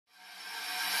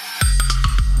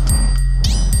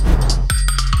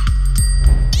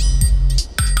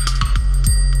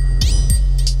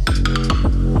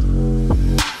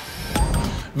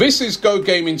This is Go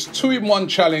Gaming's 2-in-1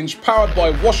 challenge powered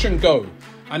by Wash and Go.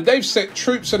 And they've set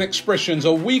Troopz and Expressions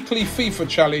a weekly FIFA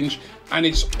challenge, and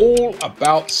it's all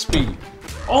about speed.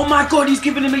 Oh my God, he's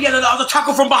giving him a yellow. That was a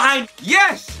tackle from behind.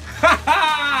 Yes!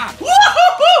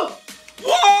 Woohoo!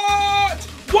 What?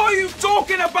 What are you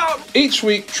talking about? Each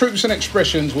week, Troopz and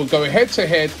Expressions will go head to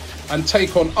head and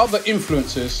take on other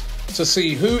influencers to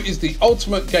see who is the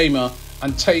ultimate gamer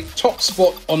and take top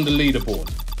spot on the leaderboard.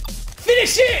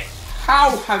 Finish it!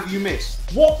 How have you missed?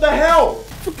 What the hell?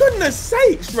 For goodness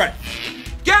sakes, right?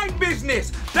 Gang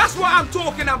business, that's what I'm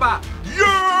talking about.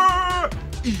 Yeah!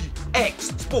 EX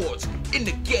Sports in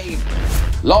the game.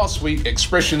 Last week,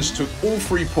 Expressions took all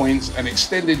 3 points and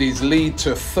extended his lead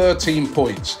to 13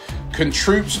 points. Can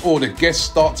Troopz or the guest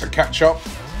start to catch up?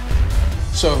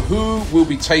 So who will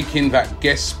be taking that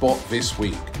guest spot this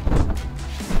week?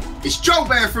 It's Joel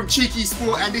from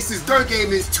Cheekysport, and this is Go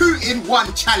Gaming's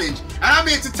 2-in-1 challenge. And I'm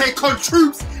here to take on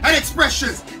Troopz and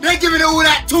Expressions. They're giving it all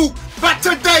that talk, but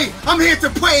today I'm here to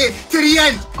put it to the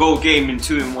end. Go Gaming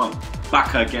 2-in-1,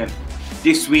 back again.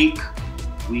 This week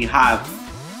we have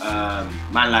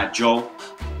man like Joel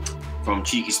from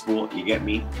Cheekysport, you get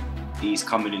me? He's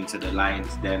coming into the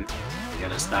Lions den, you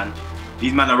understand?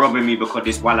 These men are robbing me because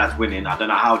this wallet's winning. I don't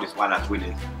know how this wallet's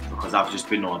winning because I've just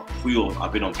been on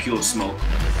pure smoke.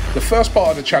 The first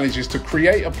part of the challenge is to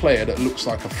create a player that looks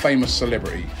like a famous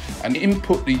celebrity and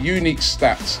input the unique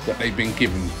stats that they've been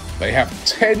given. They have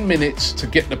 10 minutes to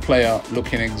get the player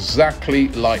looking exactly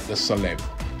like the celeb.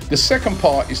 The second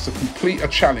part is to complete a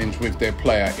challenge with their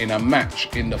player in a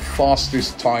match in the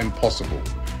fastest time possible.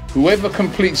 Whoever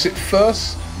completes it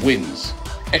first wins.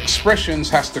 Expressions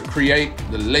has to create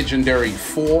the legendary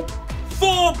THOR.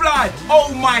 THOR blood!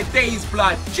 Oh my days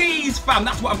blood! Jeez fam,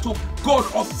 that's what I'm talking. God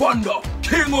of Thunder,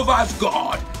 King of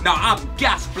Asgard. Now I'm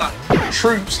gas blood.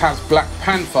 Troopz has Black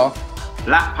Panther.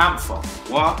 Black Panther?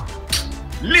 What?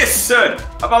 Listen!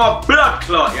 About my blood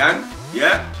clot,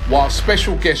 yeah? While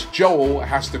special guest Joel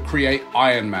has to create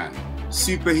Iron Man.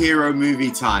 Superhero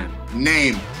movie time.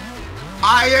 Name: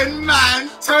 Iron Man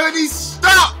Tony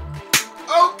Stark.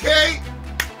 Okay.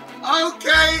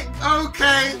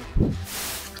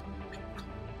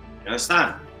 You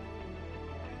understand?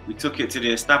 We took it to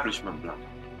the establishment, blood.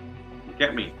 You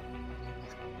get me?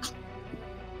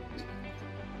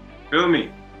 Feel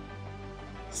me?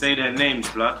 Say their names,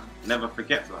 blood. Never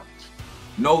forget, blood.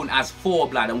 Known as THOR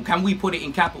blood, and can we put it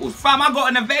in capitals? Fam, I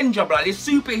got an Avenger blood. It's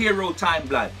superhero time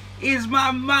blood. Is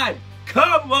my man?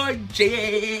 Come on,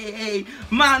 Jay.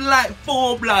 Man like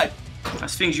THOR blood.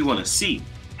 That's things you want to see.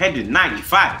 Heading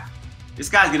 95. This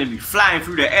guy's gonna be flying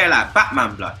through the air like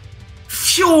Batman, blood.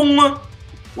 Phew!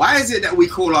 Why is it that we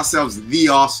call ourselves the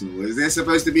Arsenal? Is there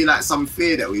supposed to be like some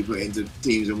fear that we put into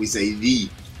teams when we say the?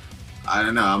 I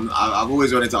don't know. I've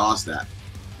always wanted to ask that.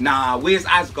 Nah, where's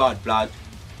Asgard blood?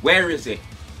 Where is it?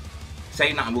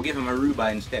 Say nothing, we'll give him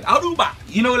Aruba instead. Aruba!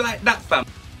 You know, like that fam.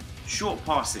 Short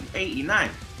passing, 89.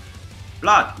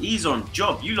 Blood, he's on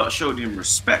job. You lot showed him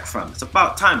respect, fam. It's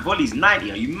about time. Volley's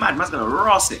 90. Are you mad? Man's gonna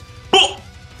ross it. Boom!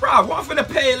 Bruv, what for the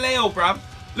paleo, bruv?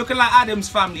 Looking like Adam's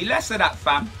family. Less of that,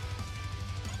 fam.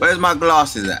 Where's my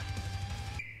glasses at?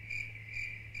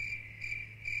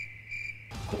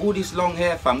 All this long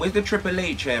hair, fam. Where's the Triple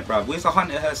H hair, bruv? Where's the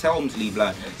Hunter Hearst Helmsley,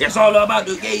 blood? It's all about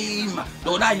the game.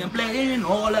 Don't I am playing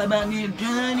all about the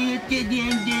journey.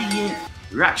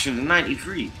 Reaction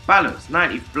 93. Balance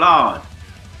 90. Blood.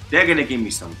 They're gonna give me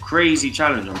some crazy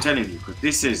challenge, I'm telling you, because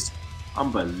this is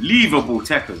unbelievable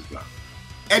techers, blood.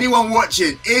 Anyone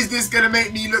watching, is this gonna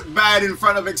make me look bad in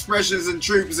front of Expressions and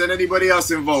Troopz and anybody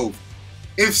else involved?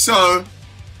 If so,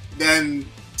 then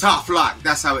tough luck.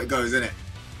 That's how it goes, isn't it?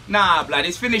 Nah, blood,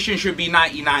 his finishing should be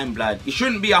 99, blood. It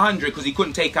shouldn't be 100 because he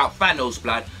couldn't take out Thanos,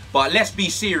 blood. But let's be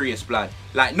serious, blood.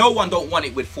 Like, no one don't want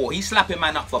it with THOR. He's slapping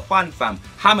man up for fun, fam.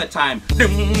 Hammer time. For the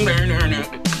thunder.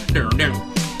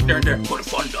 For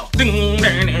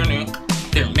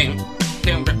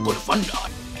the thunder.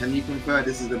 Can you confirm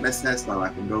this is the best hairstyle I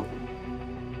can go for?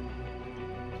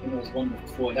 There was one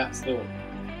before that still.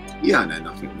 Yeah, I know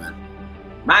nothing, man.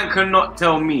 Man cannot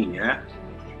tell me, yeah,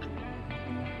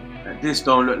 that this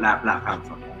don't look like Black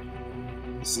Panther.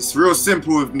 It's real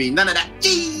simple with me. None of that.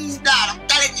 Jeez, nah, I'm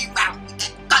telling you, man.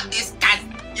 Got this guy.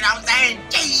 You know what I'm saying?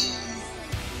 Jeez.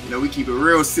 You know, we keep it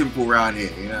real simple around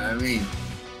here. You know what I mean?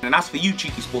 And that's for you,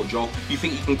 Cheekysport Joel. You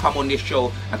think you can come on this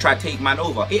show and try to take man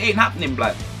over? It ain't happening,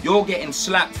 blood. You're getting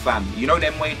slapped, fam. You know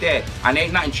them way there. And there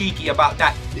ain't nothing cheeky about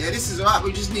that. Yeah, this is alright.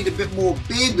 We just need a bit more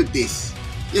beard with this.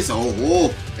 This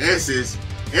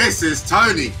is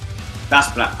Tony. That's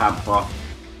Black Panther.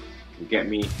 You get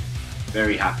me?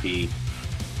 Very happy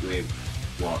with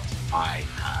what I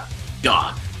have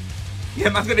done. Yeah,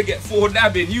 man's gonna get 4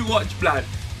 dabbing. You watch, blood.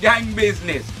 Gang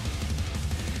business.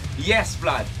 Yes,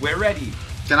 blood. We're ready.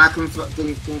 Can I confirm?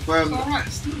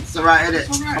 It's alright, innit?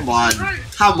 It's alright. Come on. It's alright.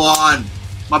 Come on.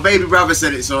 My baby brother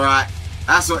said it's alright.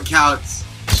 That's what counts.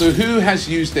 So who has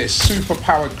used their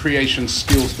superpowered creation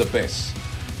skills the best?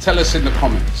 Tell us in the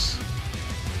comments.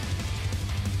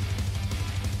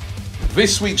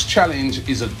 This week's challenge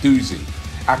is a doozy.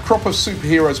 Our crop of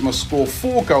superheroes must score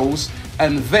 4 goals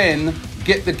and then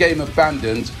get the game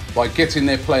abandoned by getting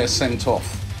their player sent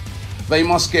off. They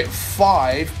must get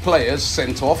 5 players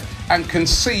sent off and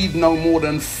concede no more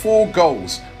than 4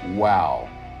 goals. Wow.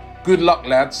 Good luck,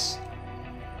 lads.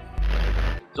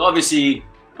 So obviously,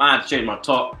 man, I had to change my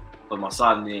top because my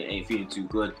son ain't feeling too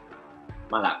good.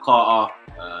 Man, like Carter,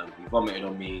 he vomited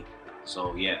on me.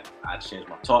 So yeah, I had to change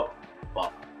my top.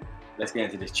 But let's get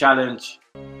into this challenge.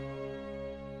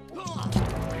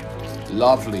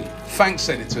 Lovely. Thanks,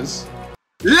 editors.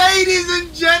 Ladies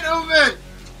and gentlemen,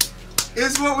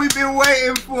 it's what we've been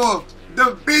waiting for.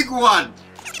 The big one.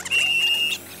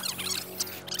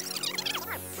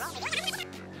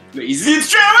 Look, he's in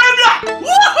straight away, blood!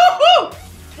 Woohoo!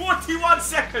 41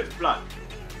 seconds, blood.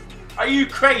 Are you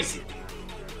crazy?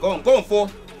 Go on, 4.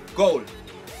 Goal.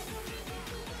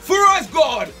 For us,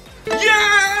 God!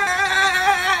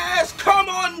 Yes! Come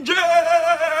on, Jay!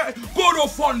 God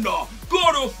of Thunder!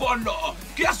 God of Thunder!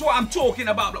 Guess what I'm talking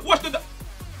about? Blood. Watch the...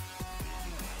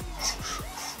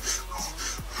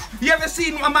 You ever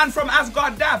seen my man from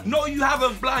Asgard dab? No, you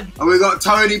haven't, blood. And we got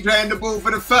Tony playing the ball for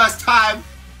the first time.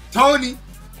 Tony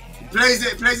plays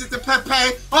it to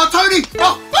Pepe. Oh, Tony!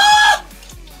 Oh!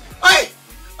 Hey!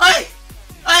 Hey!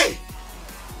 Hey!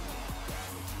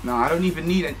 No, I don't even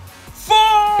need it. 4!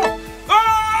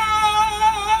 Oh,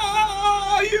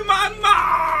 you mama!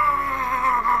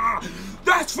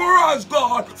 That's for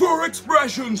Asgard, for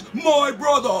expressions, my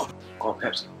brother. Go on,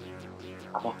 Peps.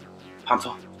 Come on.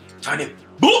 Panther. Turn him.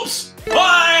 Boops!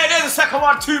 Oh, there's the second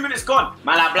one. 2 minutes gone.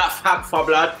 Man, like Black Panther,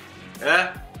 blood.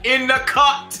 Yeah? In the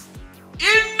cut.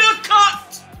 In the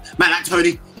cut. Man like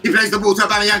Tony, he plays the ball to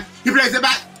Aubameyang. He plays it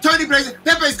back. Tony plays it.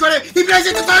 Pepe's got it. He plays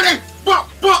it to Tony. Bop,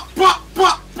 bop, bop,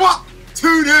 bop, bop.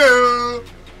 2-0.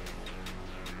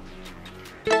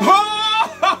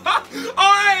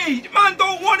 Hey, man,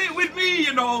 don't want it with me,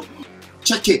 you know.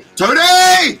 Check it.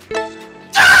 Tony!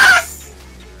 Yes!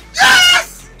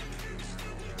 Yes!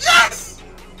 Yes!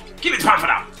 Give it to Panther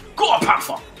now. Go on,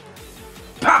 Panther.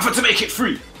 Panther to make it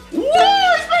 3. Woo! He's made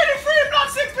it 3 in blood.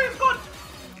 6 minutes gone.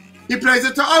 He plays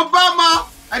it to Obama.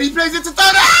 And he plays it to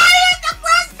Tony. He's the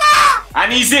crossbar!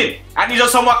 And he's in. And he's on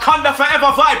some Wakanda Forever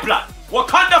vibe, blood.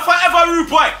 Wakanda Forever, rude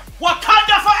boy.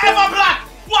 Wakanda Forever, blood.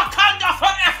 Wakanda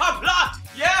Forever, blood.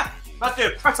 Yeah? That's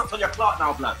doing press ups on your clock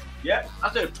now, blood. Yeah?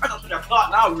 That's doing press ups on your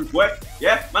clock now, rude boy.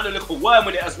 Yeah? Man, a little worm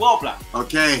with it as well, blood.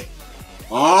 Okay.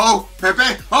 Oh,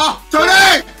 Pepe. Oh,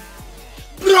 Tony!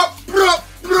 Brop, brop,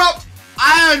 brop.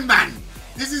 Iron Man.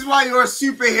 This is why you're a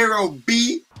superhero,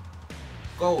 B.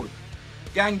 Goal.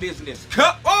 Gang business.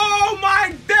 Oh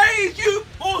my days, you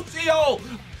pussy-o!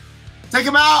 Take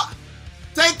him out.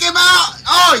 Take him out.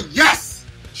 Oh, yes.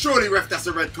 Surely, ref, that's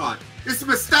a red card. It's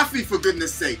Mustafi, for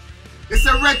goodness sake. It's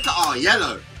a red card. Oh,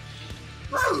 yellow.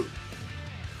 Bro.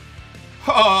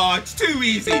 Oh, it's too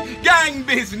easy. Gang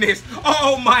business.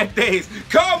 Oh my days.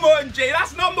 Come on, Jay.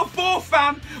 That's number 4,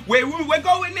 fam. We're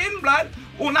going in, blood.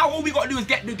 Well, now all we got to do is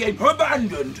get the game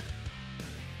abandoned.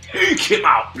 Take him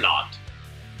out, blood.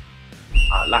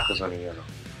 Lacquer's on the yellow.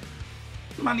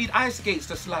 Man, need ice skates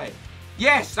to slide.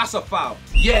 Yes, that's a foul.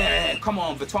 Yeah, come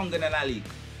on, Vertonghen and Ali.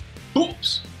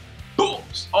 Boops.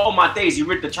 Boops. Oh my days, he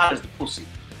rid the challenge, the pussy.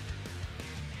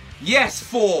 Yes,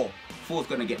 4. 4's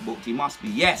gonna get booked. He must be.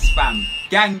 Yes, fam.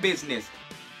 Gang business.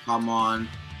 Come on.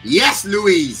 Yes,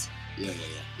 Louise. Yeah.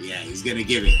 He's gonna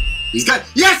give it. He's got.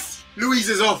 Yes, Louise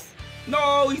is off.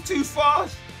 No, he's too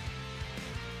fast.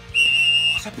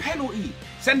 It's a penalty.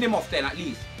 Send him off then, at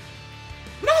least.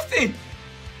 Nothing.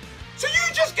 So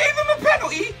you just gave him a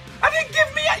penalty and then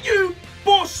give me at you.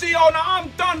 Bossy, oh, now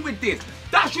I'm done with this.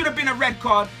 That should have been a red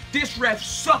card. This ref,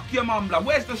 suck your mum, blood.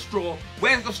 Where's the straw?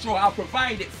 Where's the straw? I'll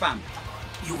provide it, fam.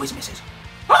 He always misses.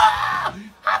 Ah!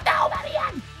 I'm down,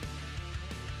 Marianne.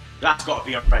 That's got to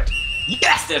be a red.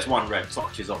 Yes, there's one red.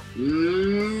 Socks off.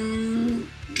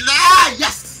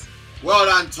 Yes. Well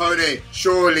done, Tony.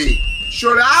 Surely.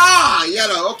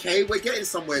 Yellow. Okay, we're getting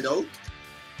somewhere though.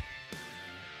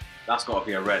 That's got to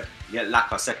be a red. Yeah,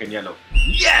 Lacquer, second yellow.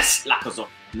 Yes, Lacquer's off.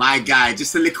 My guy,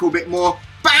 just a little bit more.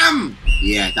 Bam!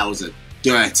 Yeah, that was a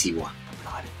dirty one.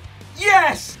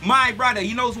 Yes! My brother,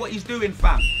 he knows what he's doing,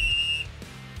 fam.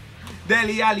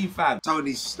 Deli Ali, fam.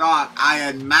 Tony Stark,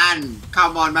 Iron Man.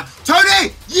 Come on, man.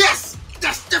 Tony! Yes!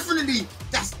 that's definitely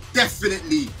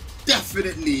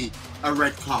a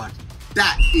red card.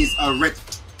 That is a red.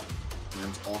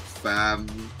 Off.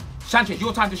 Sanchez,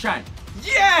 your time to shine.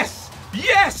 Yes!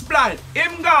 Yes, blood!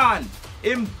 Him gone!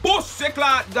 Him bussy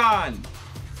clot gone!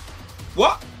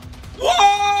 What?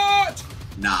 What?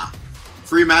 Nah.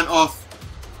 3 man off.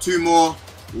 2 more.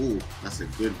 Ooh, that's a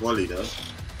good volley though.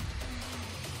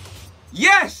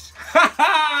 Yes! Ha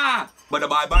ha! But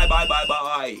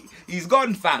bye. He's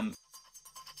gone, fam.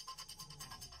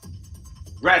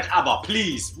 Red Abba,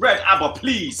 please. Red Abba,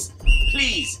 please.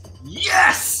 Please.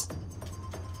 Yes!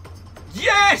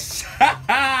 Yes! Ha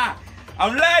ha!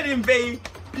 I'm learning, babe.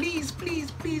 Please.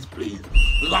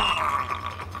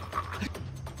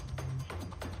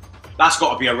 That's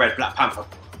got to be a red, Black Panther.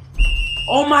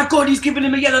 Oh my God, he's giving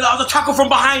him a yellow. That was a tackle from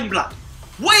behind, blood.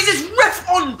 What is this ref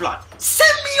on, blood?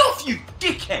 Send me off, you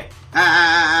dickhead.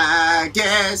 I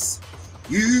guess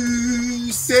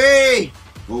you say,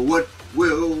 what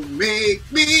will make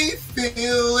me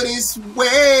feel this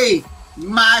way,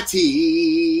 my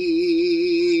team?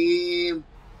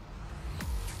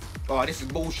 Oh, this is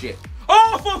bullshit.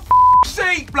 Oh, for f***'s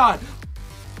sake, blood.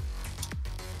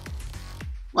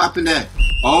 What happened there?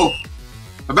 Oh,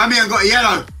 Aubameyang got a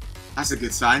yellow. That's a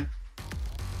good sign. I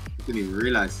didn't even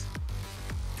realise.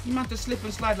 You meant to slip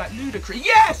and slide like ludicrous.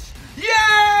 Yes!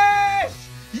 Yes!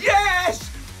 Yes!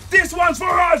 This one's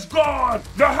for us, God!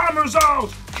 The hammer's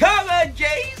out! Come on,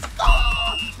 Jays!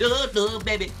 Go!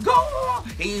 Baby, go!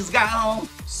 He's gone!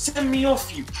 Send me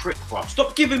off, you prick, bruv.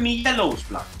 Stop giving me yellows,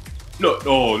 blood. Look,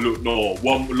 no.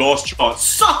 One last chance.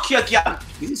 Suck your gal.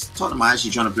 These Tottenham are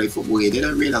actually trying to play football here. They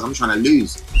don't realise I'm trying to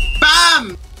lose.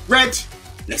 Bam! Red.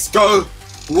 Let's go.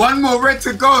 1 more red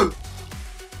to go.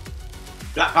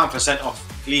 Black Panther sent off.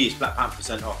 Please, Black Panther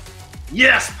sent off.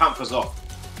 Yes, Panther's off.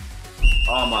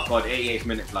 Oh my God, 88th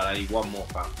minute, blood. I need 1 more,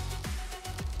 fam.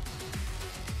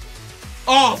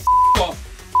 Oh, off,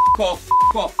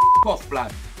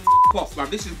 blood. Off, man.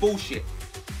 This is bullshit.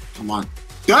 Come on.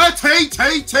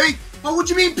 Take. Oh, what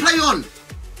do you mean play on?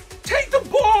 Take the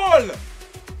ball!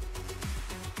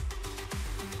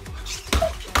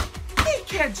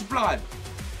 Dickhead's blood.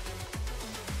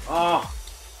 Oh,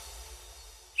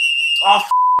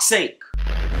 f***'s sake.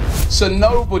 So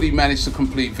nobody managed to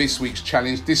complete this week's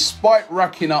challenge despite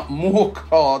racking up more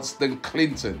cards than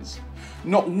Clinton's.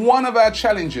 Not one of our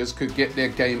challengers could get their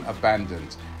game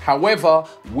abandoned. However,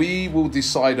 we will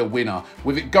decide a winner,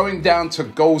 with it going down to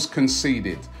goals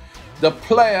conceded. The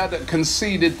player that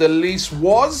conceded the least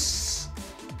was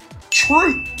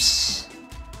Troopz.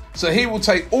 So he will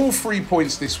take all 3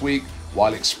 points this week,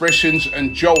 while Expressions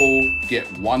and Joel get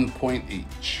 1 point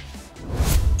each.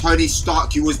 Tony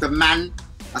Stark, you was the man.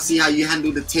 I see how you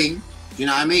handle the team. You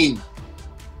know what I mean?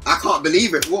 I can't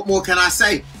believe it. What more can I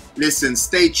say? Listen,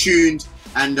 stay tuned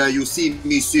and you'll see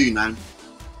me soon, man.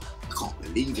 I can't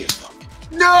believe it, bro.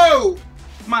 No!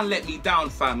 Man let me down,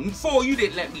 fam. Before you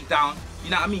didn't let me down. You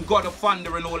know what I mean? God of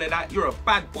Thunder and all of that. You're a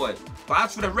bad boy. But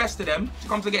as for the rest of them, it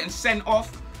comes to getting sent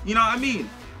off. You know what I mean?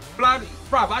 Blood,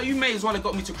 bruv, you may as well have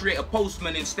got me to create a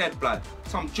postman instead, blood.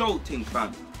 Some joke thing,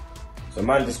 fam. So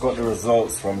man just got the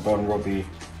results from Don Robbie.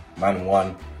 Man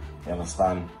won. You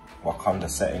understand? Wakanda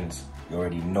settings. You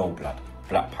already know, blood.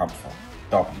 Black Panther.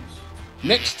 W's.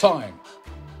 Next time.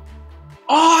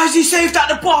 Oh, has he saved that,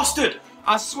 the bastard?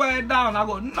 I swear down, I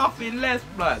got nothing left,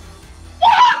 blood.